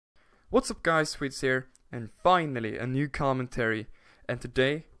What's up guys, Sweets here, and finally a new commentary, and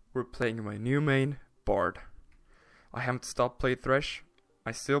today we're playing my new main, Bard. I haven't stopped playing Thresh.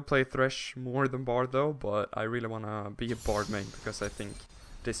 I still play Thresh more than Bard though, but I really wanna be a Bard main because I think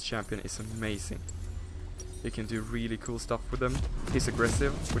this champion is amazing. You can do really cool stuff with him. He's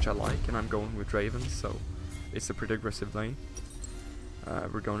aggressive, which I like, and I'm going with Draven, so it's a pretty aggressive lane.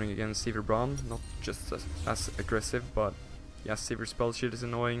 We're going against Sivir Braum, not just as aggressive, but yeah, Sivir spell shield is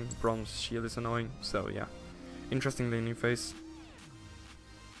annoying, Braum's shield is annoying, so yeah. Interesting laning phase.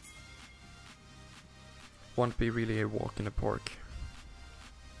 Won't be really a walk in the park.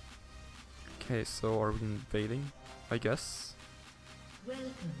 Okay, so are we invading? I guess.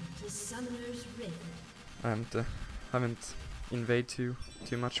 Welcome to Summoner's Rift. And haven't invaded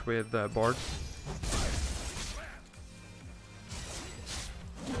too much with Bard.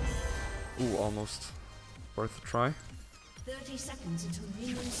 Ooh, almost worth a try. 30 seconds until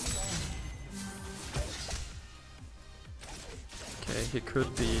minions spawn. Okay, he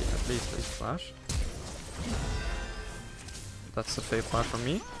could be at least a flash. That's a fail flash from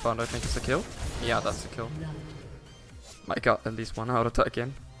me, but I think it's a kill. Yeah, that's a kill. I got at least one auto attack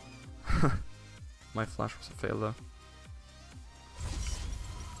in. My flash was a fail though.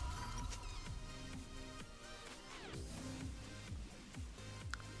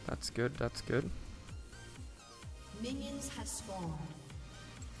 That's good, that's good. Minions have spawned.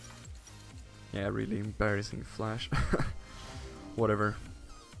 Yeah, really embarrassing flash. Whatever.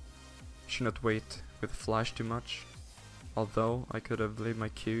 Should not wait with flash too much. Although I could have laid my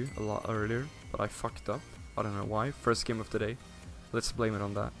Q a lot earlier, but I fucked up. I don't know why. First game of the day. Let's blame it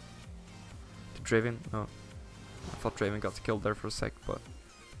on that. Did Draven? No. I thought Draven got killed there for a sec, but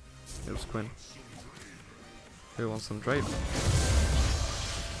it was Quinn. Who wants some Draven?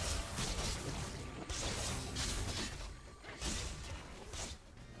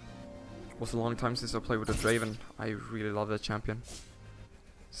 It was a long time since I played with a Draven. I really love that champion.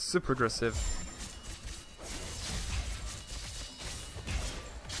 Super aggressive.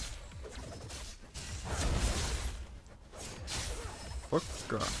 Fuck.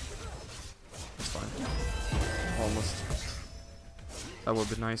 That's fine. Almost. That would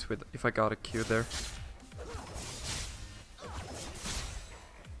be nice with if I got a Q there.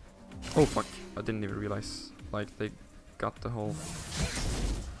 Oh fuck. I didn't even realize. Like they got the whole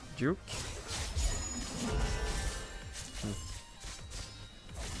Duke.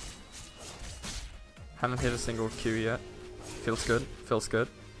 Haven't hit a single Q yet. Feels good. Feels good.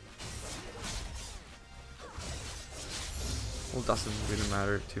 Well, doesn't really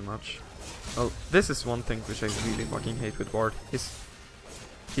matter too much. Well, this is one thing which I really fucking hate with Bard.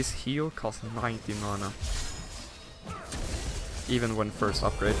 His heal costs 90 mana. Even when first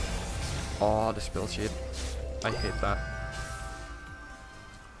upgrade. Oh, the spell sheet. I hate that.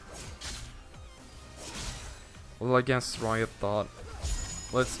 Well, I guess Riot thought,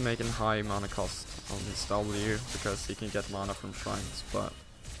 let's make a high mana cost on his W because he can get mana from shrines, but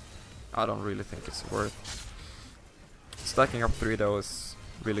I don't really think it's worth. Stacking up 3 though is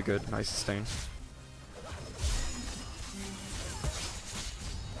really good, nice sustain.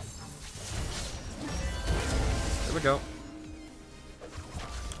 There we go.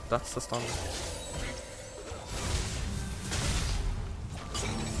 That's the stun.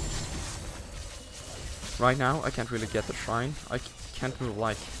 Right now I can't really get the shrine. I can't move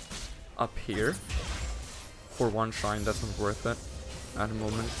like up here for one shrine. That's not worth it at the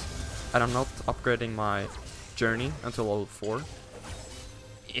moment. And I'm not upgrading my journey until level 4.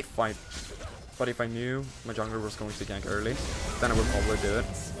 But if I knew my jungler was going to gank early, then I would probably do it.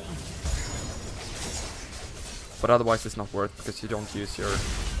 But otherwise it's not worth because you don't use your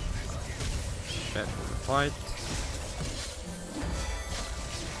shit in the fight.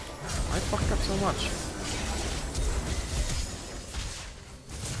 I fucked up so much.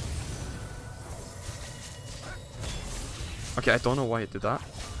 Okay, I don't know why he did that.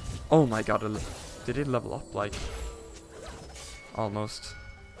 Oh my god, did he level up like almost?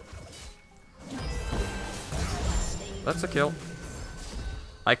 That's a kill.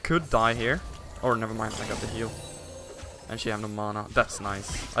 I could die here. Or never mind, I got the heal. And she have no mana. That's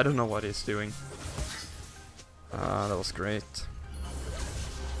nice. I don't know what he's doing. That was great.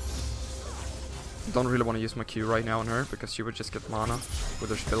 Don't really want to use my Q right now on her because she would just get mana with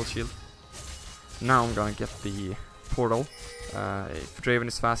her spell shield. Now I'm gonna get the portal. If Draven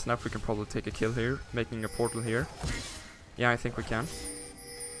is fast enough, we can probably take a kill here, making a portal here. Yeah, I think we can.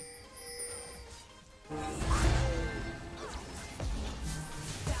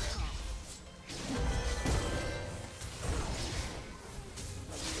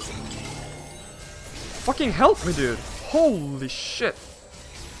 Fucking help me, dude! Holy shit!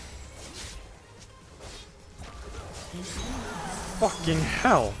 Fucking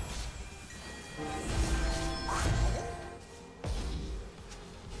hell!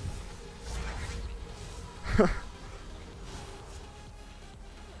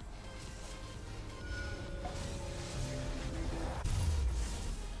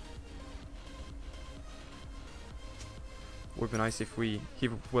 Would be nice if he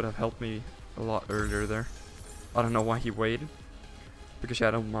would have helped me a lot earlier there. I don't know why he waited. Because she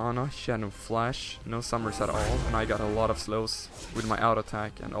had no mana, she had no flash, no summers at all, and I got a lot of slows with my auto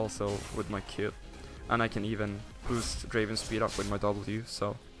attack and also with my Q. And I can even boost Draven's speed up with my W,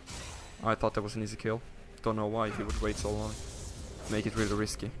 so I thought that was an easy kill. Don't know why he would wait so long. Make it really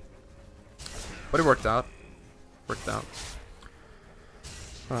risky. But it worked out. Worked out.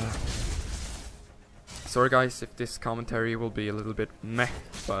 Sorry guys if this commentary will be a little bit meh,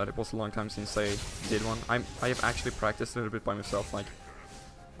 but it was a long time since I did one. I have actually practiced a little bit by myself, like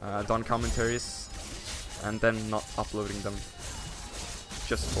done commentaries and then not uploading them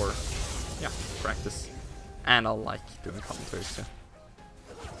just for, yeah, practice. And I like doing commentaries too.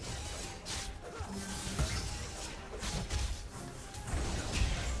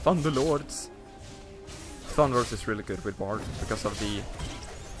 Thunderlords! Thunderlords is really good with Bard because of the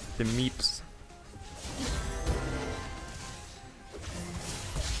meeps.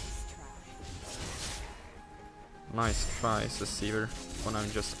 Nice try, Deceiver, when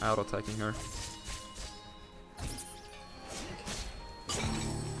I'm just out-attacking her.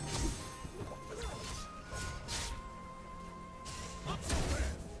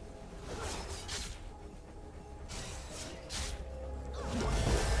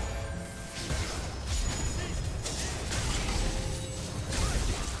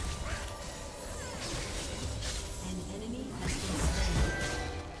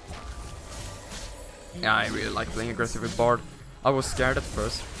 Yeah, I really like playing aggressive with Bard. I was scared at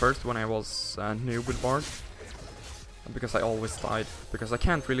first when I was new with Bard, because I always died, because I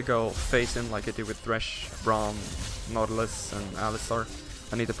can't really go face in like I did with Thresh, Braum, Nautilus and Alistar.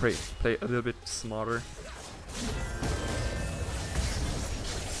 I need to play a little bit smarter.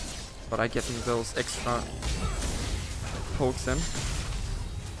 But I get those extra pokes in.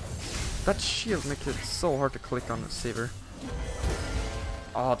 That shield makes it so hard to click on Receiver.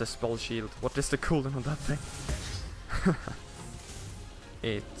 Ah, the spell shield. What is the cooldown on that thing?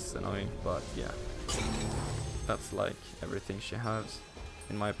 It's annoying, but yeah. That's like everything she has,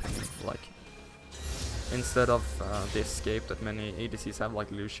 in my opinion. Like, instead of the escape that many ADCs have, like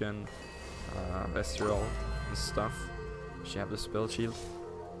Lucian, Vestiral and stuff, she have the spell shield.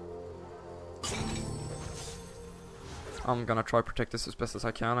 I'm gonna try protect this as best as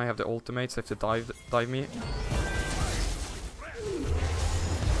I can. I have the ultimates, I have to dive me.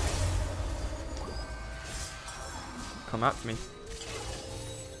 Come at me.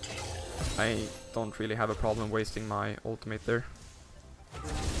 I don't really have a problem wasting my ultimate there. Oh,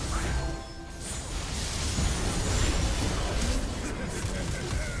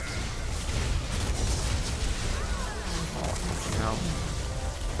 fucking hell.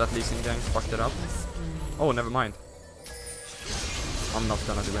 That Lee Sin gang fucked it up. Oh, never mind. I'm not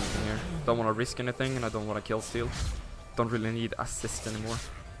gonna do anything here. Don't wanna risk anything and I don't wanna kill steal. Don't really need assist anymore.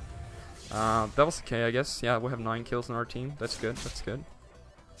 That was okay, I guess. Yeah, we have 9 kills on our team. That's good, that's good.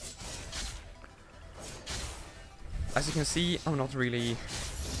 As you can see, I'm not really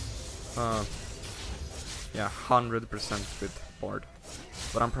 100% with Bard.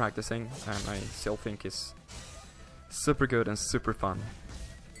 But I'm practicing and I still think it's super good and super fun.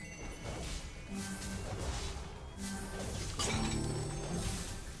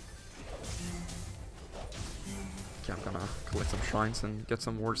 Okay, I'm gonna collect some shrines and get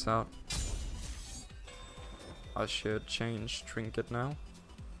some wards out. I should change trinket now.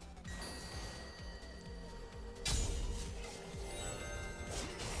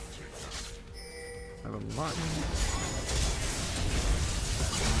 Never mind.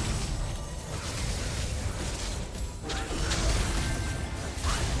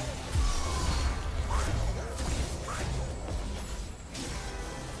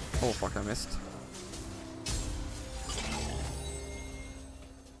 Oh fuck, I missed.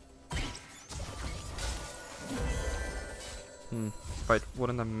 If I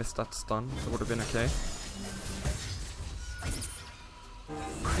wouldn't have missed that stun, it would have been okay.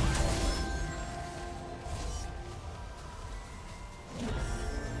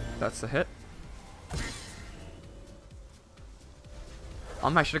 That's a hit.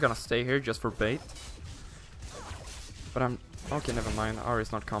 I'm actually gonna stay here just for bait. But I'm... okay, never mind.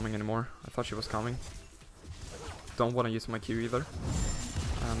 Ari's not coming anymore. I thought she was coming. Don't want to use my Q either.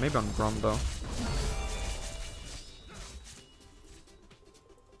 Maybe on Braum though.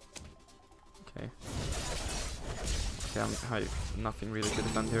 Okay. Yeah, nothing really to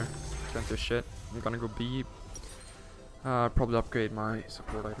defend here. Can't do shit. I'm gonna go B. Probably upgrade my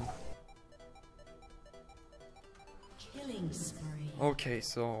support item. Killing spree. Okay,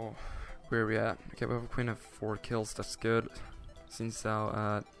 so where are we at? Okay, we have a queen of 4 kills. That's good. Since now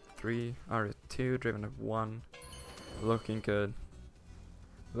at 3, or at 2, Driven at 1. Looking good.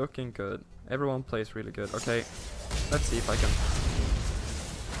 Looking good. Everyone plays really good. Okay, let's see if I can.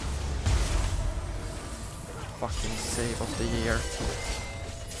 Fucking save of the year.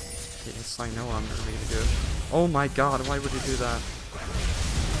 Yes, I know I'm really good. Oh my god, why would you do that?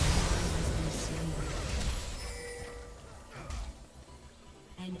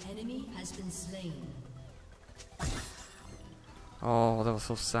 An enemy has been slain. Oh, that was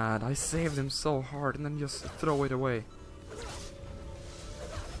so sad. I saved him so hard and then just throw it away.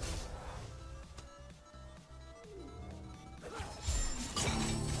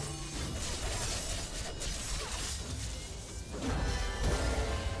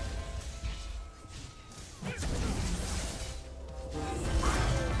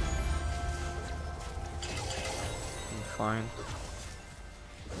 Fine.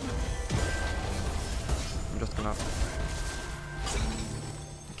 I'm just gonna...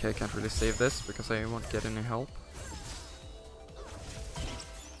 Okay, I can't really save this because I won't get any help.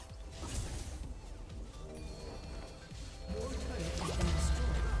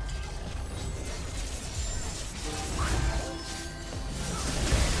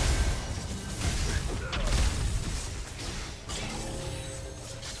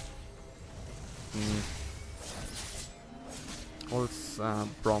 Well, it's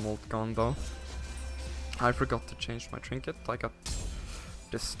Brommel gone though. I forgot to change my trinket. I got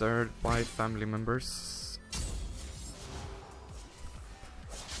disturbed by family members.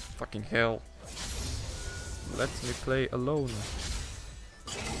 Fucking hell. Let me play alone.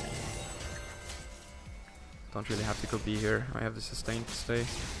 Don't really have to go B here. I have the sustain to stay.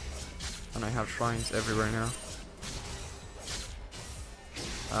 And I have shrines everywhere now.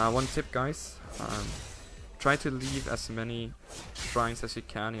 One tip, guys. Try to leave as many shrines as you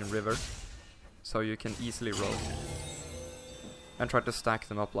can in river, so you can easily roam. And try to stack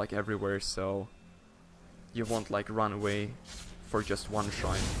them up like everywhere, so you won't like run away for just one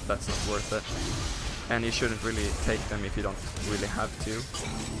shrine. That's not worth it. And you shouldn't really take them if you don't really have to.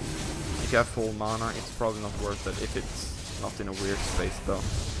 If you have full mana, it's probably not worth it if it's not in a weird space though.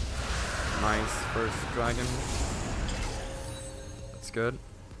 Nice first dragon. That's good.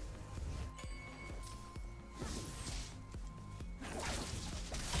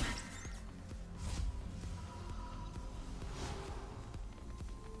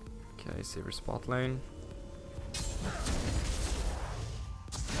 Okay, Sivir spot lane.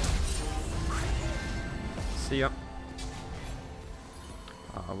 See ya.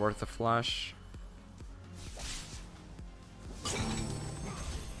 Worth a flash.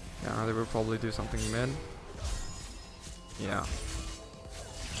 Yeah, they will probably do something mid. Yeah.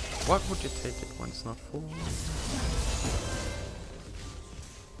 What would you take it when it's not full?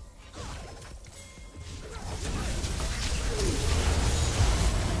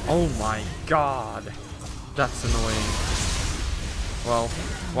 Oh my god! That's annoying. Well,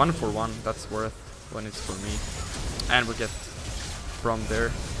 1 for 1, that's worth when it's for me. And we get from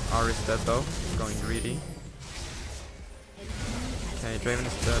there. Ari is dead though, going greedy. Okay, Draven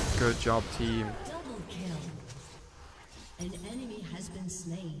is dead. Good job, team. Double kill. An enemy has been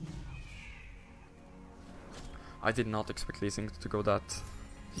slain. I did not expect Lee Sin to go that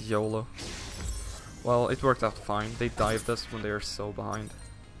YOLO. Well, it worked out fine. They dived us when they are so behind.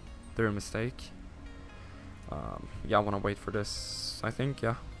 They're a mistake. Yeah, I want to wait for this. I think,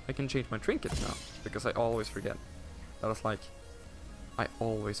 yeah, I can change my trinket now because I always forget. That was like, I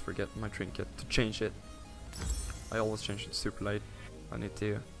always forget my trinket to change it. I always change it super late. I need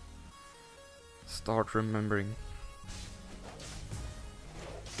to start remembering.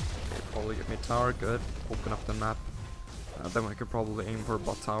 Okay, probably get me tower, good. Open up the map. Then we could probably aim for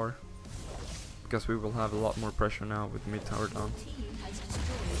bot tower. Because we will have a lot more pressure now with mid tower down.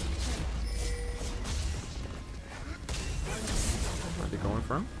 Where are they going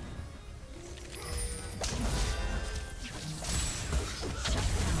from?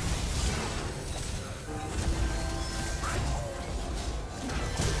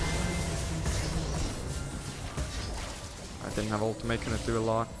 I didn't have ultimate, couldn't do a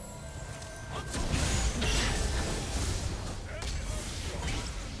lot.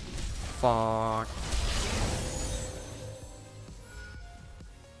 Fuck.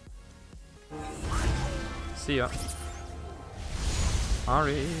 See ya.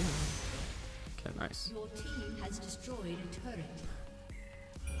 Ari. Okay, nice. Your team has destroyed a turret.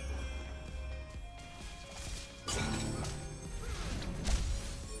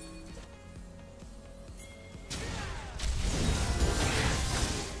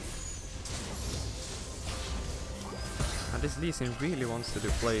 this Lee Sin really wants to do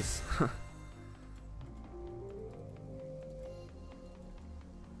plays.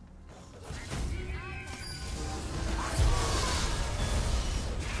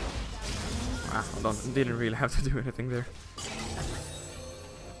 Didn't really have to do anything there.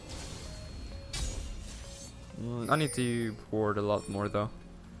 I need to ward a lot more though.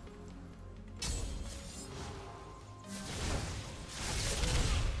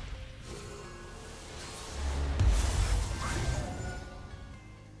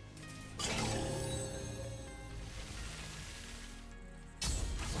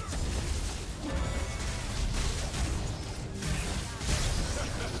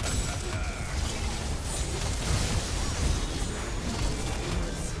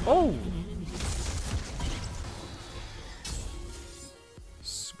 Oh!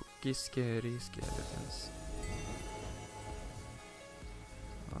 Spooky, scary skeletons.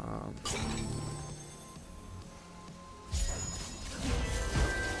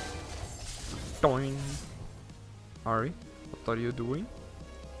 Doing. Ari, what are you doing?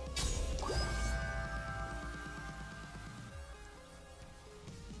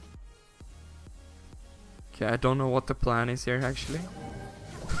 Okay, I don't know what the plan is here actually.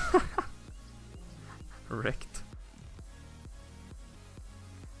 Wrecked.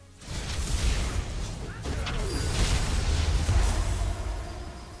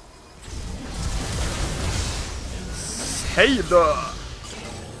 Hejda!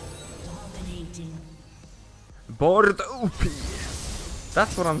 Bard OP!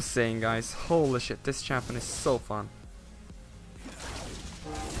 That's what I'm saying, guys. Holy shit, this champion is so fun.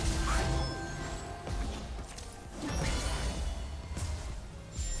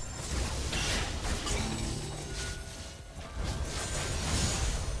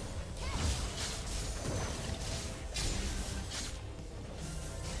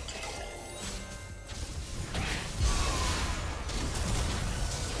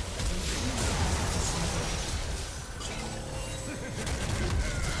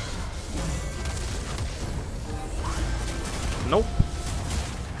 Nope.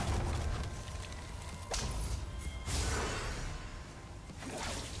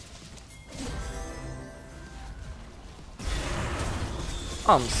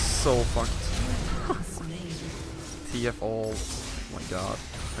 I'm so fucked. TF all. Oh my god.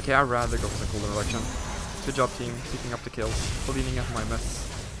 Okay, I'd rather go for the cool direction. Good job, team, picking up the kills, cleaning up my mess.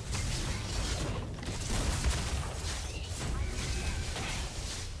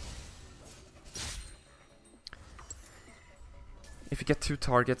 If you get 2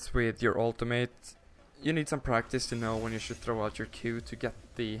 targets with your ultimate, you need some practice to know when you should throw out your Q to get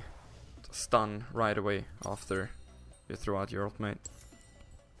the stun right away after you throw out your ultimate.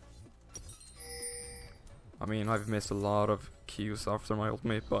 I mean, I've missed a lot of Qs after my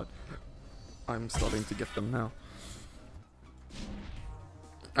ultimate, but I'm starting to get them now.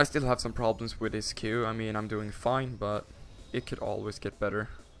 I still have some problems with this Q. I mean, I'm doing fine, but it could always get better.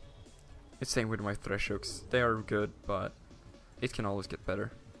 It's same with my thresh hooks. They are good, but it can always get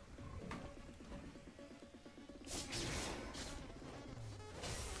better.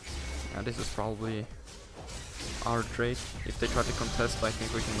 And this is probably our trait. If they try to contest, I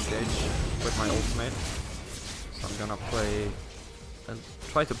think we can engage with my ultimate. So I'm gonna play and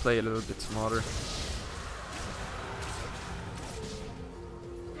try to play a little bit smarter.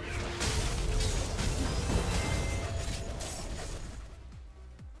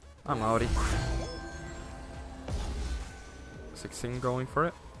 I'm outie. 16 going for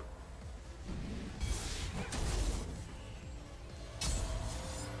it.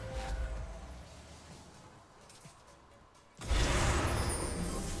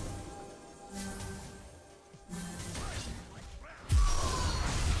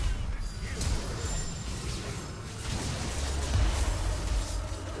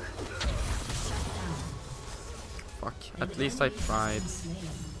 Fuck, at least I tried.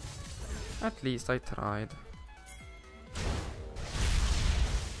 At least I tried.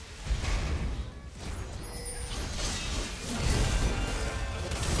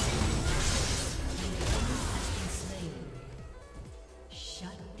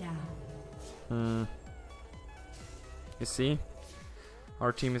 You see,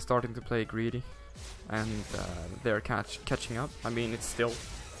 our team is starting to play greedy, and they're catching up. I mean, it's still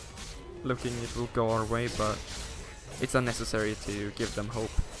looking it will go our way, but it's unnecessary to give them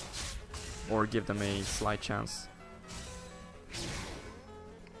hope or give them a slight chance.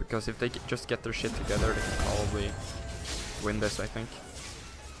 Because if they just get their shit together, they can probably win this, I think.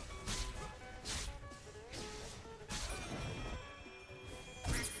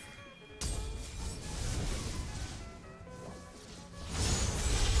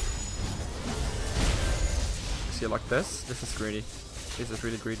 see like this. This is greedy. This is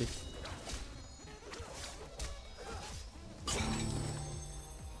really greedy.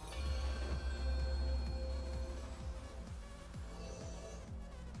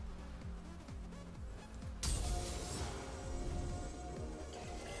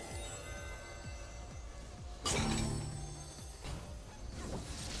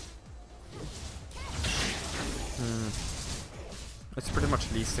 It's pretty much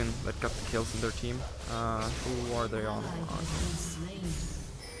Lee Sin that got the kills in their team. Who are they on?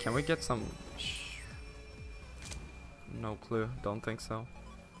 Can we get some? No clue. Don't think so.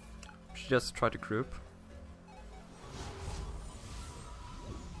 Should just try to group.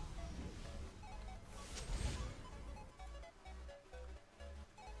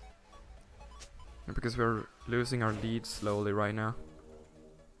 Because we're losing our lead slowly right now.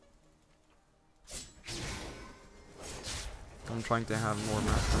 I'm trying to have more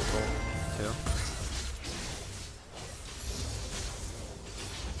map control too.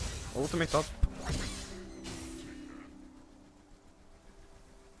 Ultimate up.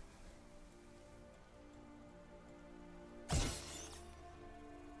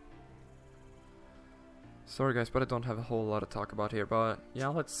 Sorry guys, but I don't have a whole lot to talk about here. But yeah,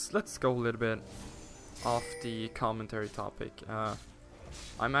 let's go a little bit off the commentary topic.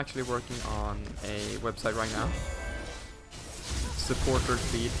 I'm actually working on a website right now.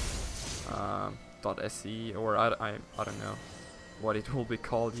 supportersfeed.se, or I don't know what it will be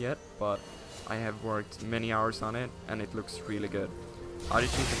called yet, but I have worked many hours on it and it looks really good. I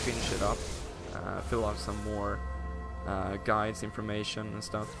just need to finish it up, fill out some more guides, information and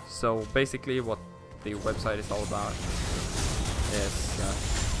stuff. So basically what the website is all about is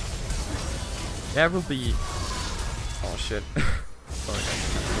yeah, it will be oh shit sorry I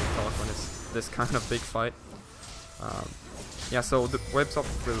can't really talk when it's this kind of big fight. Yeah, so the website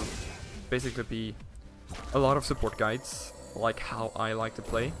will basically be a lot of support guides, like how I like to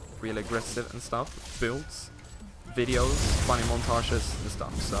play, really aggressive and stuff, builds, videos, funny montages and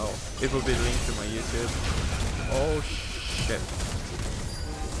stuff. So it will be linked to my YouTube. Oh shit.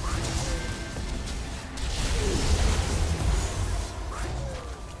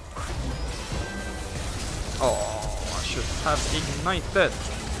 Oh, I should have ignited.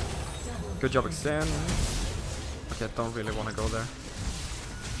 Good job, Xen. Okay, don't really want to go there.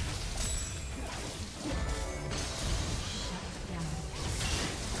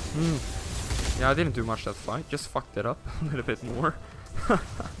 Yeah, I didn't do much that fight, just fucked it up a little bit more.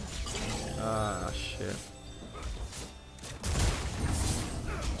 Ah, shit.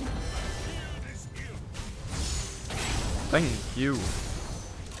 Thank you.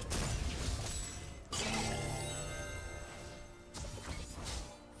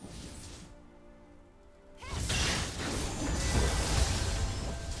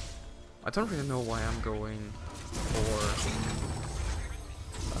 I don't really know why I'm going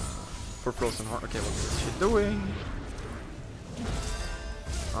for Frozen Heart. Okay, what is she doing?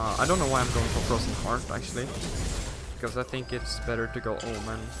 I don't know why I'm going for Frozen Heart actually, because I think it's better to go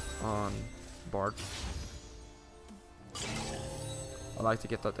Omen on Bard. I like to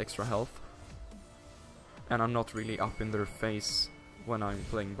get that extra health, and I'm not really up in their face when I'm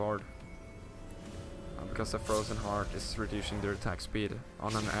playing Bard. Because the Frozen Heart is reducing their attack speed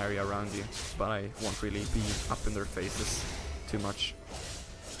on an area around you, but I won't really be up in their faces too much.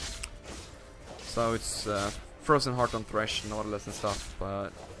 So it's Frozen Heart on Thresh, Nautilus and stuff,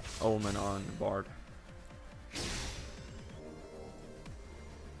 but Omen on Bard.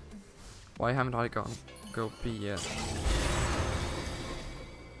 Why haven't I go B yet?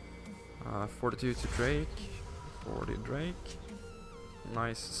 42 to Drake, 40 Drake,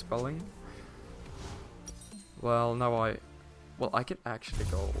 nice spelling. Well, now I can actually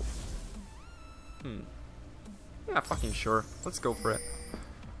go. Yeah, fucking sure. Let's go for it.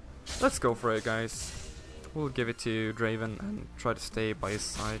 Let's go for it, guys. We'll give it to Draven and try to stay by his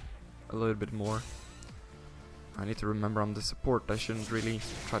side a little bit more. I need to remember I'm the support. I shouldn't really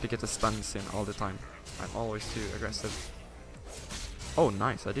try to get the stuns in all the time. I'm always too aggressive. Oh,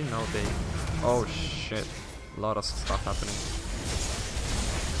 nice. I didn't know they... Oh, shit. A lot of stuff happening.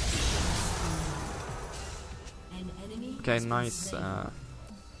 Okay, nice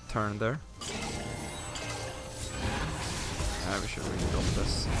turn there. We should really drop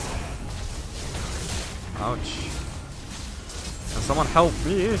this. Ouch. Can someone help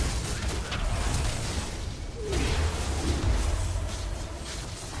me?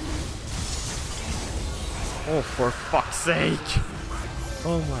 Oh, for fuck's sake!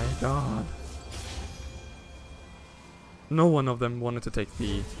 Oh my god. No one of them wanted to take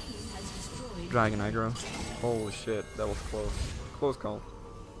the dragon aggro. Holy shit, that was close. Close call.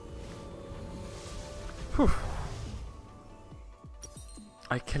 Whew.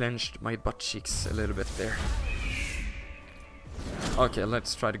 I clenched my butt cheeks a little bit there. Okay,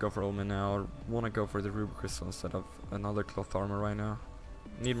 let's try to go for Omen now. I wanna go for the Ruby Crystal instead of another cloth armor right now.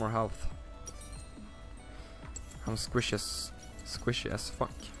 Need more health. I'm squishy as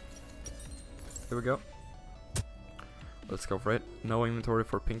fuck. Here we go. Let's go for it. No inventory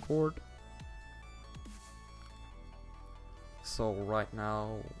for pink ward. So right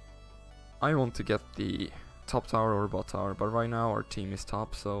now I want to get the top tower or bot tower, but right now our team is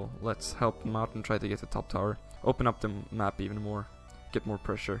top, so let's help them out and try to get the top tower. Open up the map even more, get more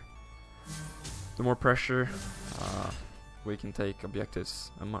pressure. The more pressure, we can take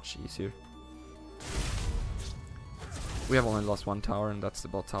objectives much easier. We have only lost one tower, and that's the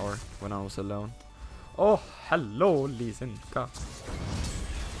bot tower when I was alone. Oh, hello, Lizenka.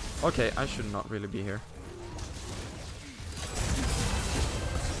 Okay, I should not really be here.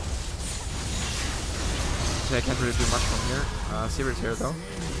 Okay, I can't really do much from here. Sivir's here though.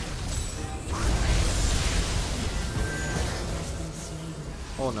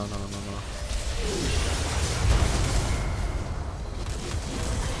 Oh no.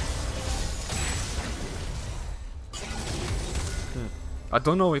 I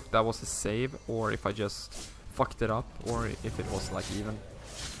don't know if that was a save or if I just fucked it up or if it was like even.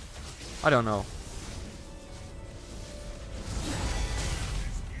 I don't know.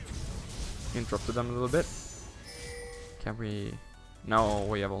 Interrupted them a little bit. Can we? No,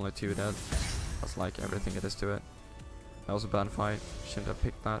 we have only 2 dead. That's like everything it is to it. That was a bad fight. Shouldn't have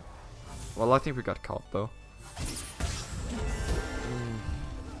picked that. Well, I think we got caught though.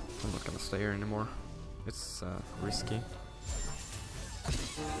 I'm not gonna stay here anymore. It's risky.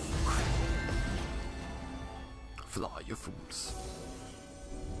 Fly, you fools.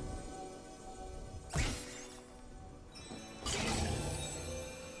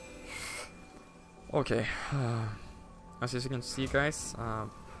 Okay, as you can see guys,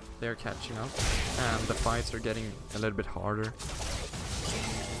 they're catching up and the fights are getting a little bit harder.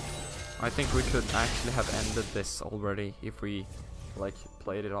 I think we could actually have ended this already if we like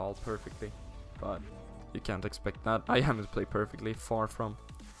played it all perfectly, but you can't expect that. I haven't played perfectly, far from.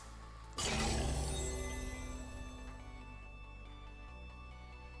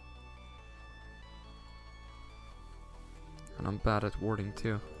 And I'm bad at warding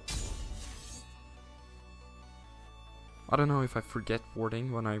too. I don't know if I forget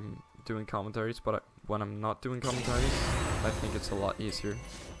warding when I'm doing commentaries, but when I'm not doing commentaries, I think it's a lot easier.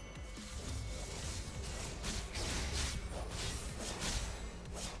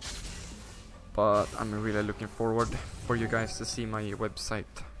 But I'm really looking forward for you guys to see my website.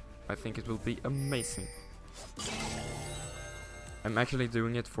 I think it will be amazing. I'm actually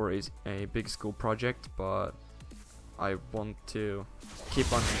doing it for a big school project, but I want to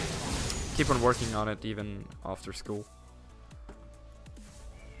keep on working on it even after school.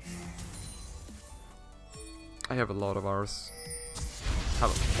 I have a lot of hours.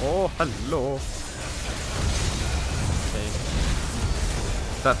 Oh, hello. Okay.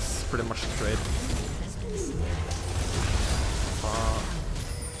 That's pretty much the trade.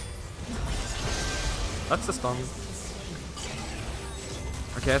 That's a stun.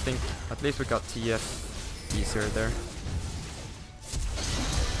 Okay, I think at least we got TF easier there.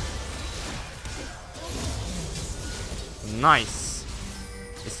 Nice!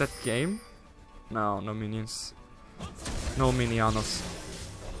 Is that game? No, no minions. No minianos.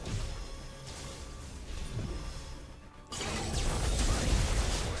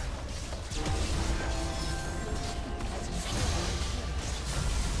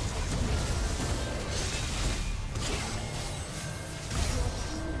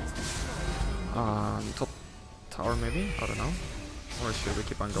 Top tower maybe? I don't know. Or should we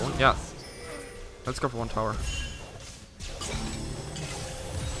keep on going? Yeah. Let's go for 1 tower.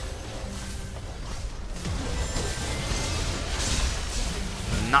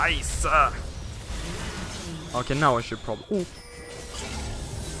 Nice! Okay, now I should probably... Ooh.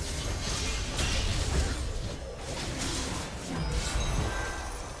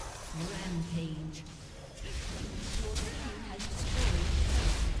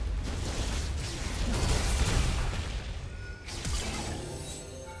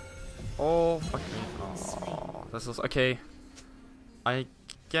 Oh, fuck me. Oh, this is... Okay. I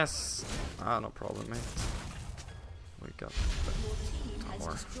guess... no problem, mate. We got the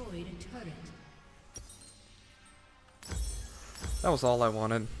tower. That was all I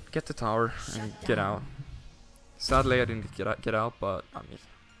wanted. Get the tower and get out. Sadly I didn't get out, but I mean,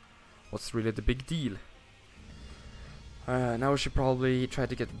 what's really the big deal? Now we should probably try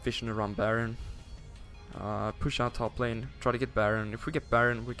to get vision around Baron. Push out top lane, try to get Baron. If we get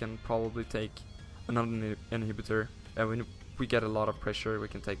Baron, we can probably take another inhibitor. And we get a lot of pressure, we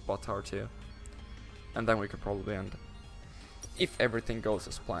can take bot tower too. And then we could probably end. If everything goes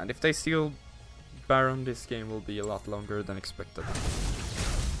as planned. If they steal Baron, this game will be a lot longer than expected.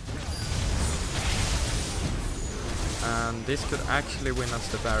 And this could actually win us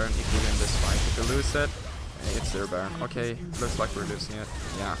the Baron if we win this fight. If we lose it, it's their Baron. Okay, looks like we're losing it.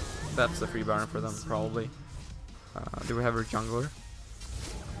 Yeah, that's a free Baron for them, probably. Do we have a jungler?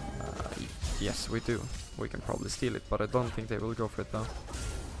 Yes, we do. We can probably steal it, but I don't think they will go for it though.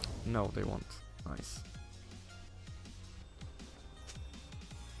 No, they won't. Nice.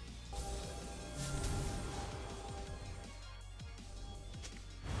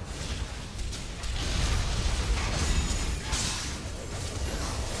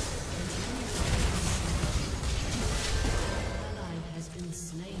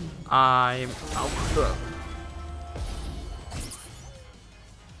 I'm out.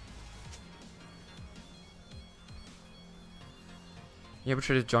 Yeah, we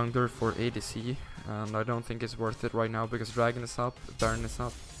traded jungler for ADC, and I don't think it's worth it right now because Dragon is up, Baron is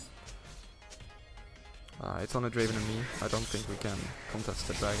up. It's only Draven and me. I don't think we can contest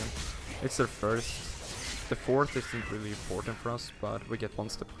the Dragon. It's their first. The fourth isn't really important for us, but we get one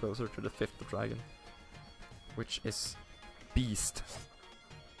step closer to the fifth Dragon, which is Beast.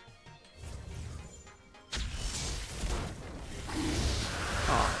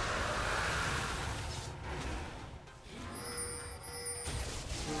 Ah.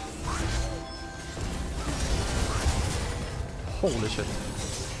 Holy shit.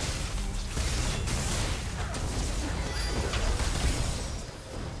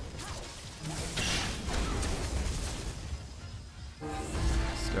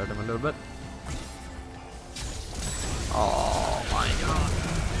 Scared him a little bit. Oh my god.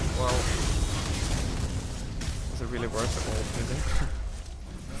 Well, is it really worth it all, do you think?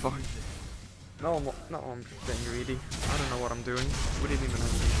 Fuck. No, I'm just being greedy. I don't know what I'm doing. We didn't even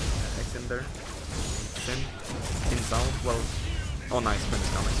have X in there. In south, well. Oh nice, Quinn is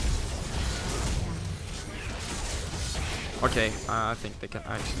coming. Okay, I think they can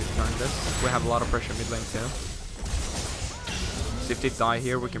actually turn this. We have a lot of pressure mid lane too. So if they die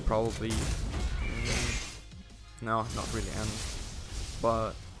here, we can probably... no, not really end.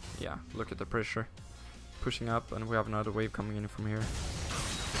 But yeah, look at the pressure. Pushing up, and we have another wave coming in from here.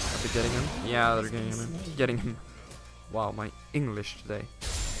 Are they getting him? Yeah, they're getting him. Getting him. Wow, my English today.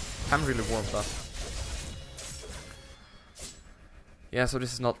 Haven't really warmed up. Yeah, so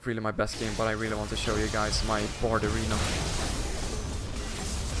this is not really my best game, but I really want to show you guys my board arena.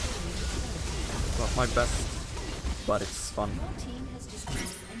 Not my best, but it's fun.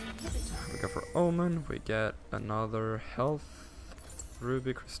 We go for Omen, we get another health,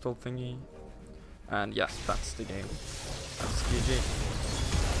 Ruby Crystal thingy. And yes, that's the game. That's GG.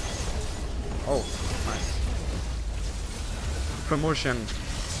 Oh, nice. Promotion.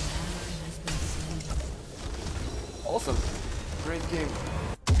 Awesome. Great game.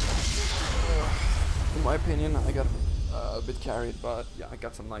 In my opinion, I got a bit carried, but yeah, I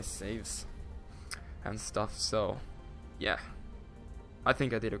got some nice saves and stuff, so yeah, I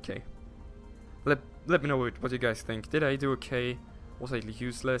think I did okay. Let me know what you guys think. Did I do okay? Was I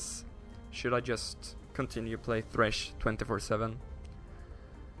useless? Should I just continue play Thresh 24/7?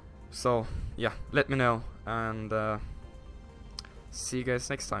 So yeah, let me know, and see you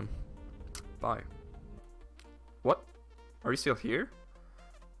guys next time. Bye. What? Are you still here?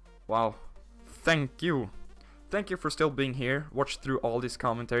 Wow. Thank you. Thank you for still being here. Watch through all this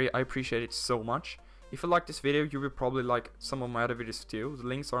commentary. I appreciate it so much. If you like this video, you will probably like some of my other videos too. The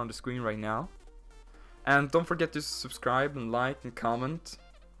links are on the screen right now. And don't forget to subscribe and like and comment.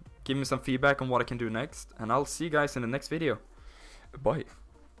 Give me some feedback on what I can do next. And I'll see you guys in the next video. Bye.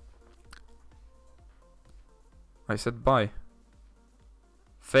 I said bye.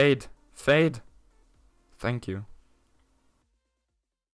 Fade. Fade. Thank you.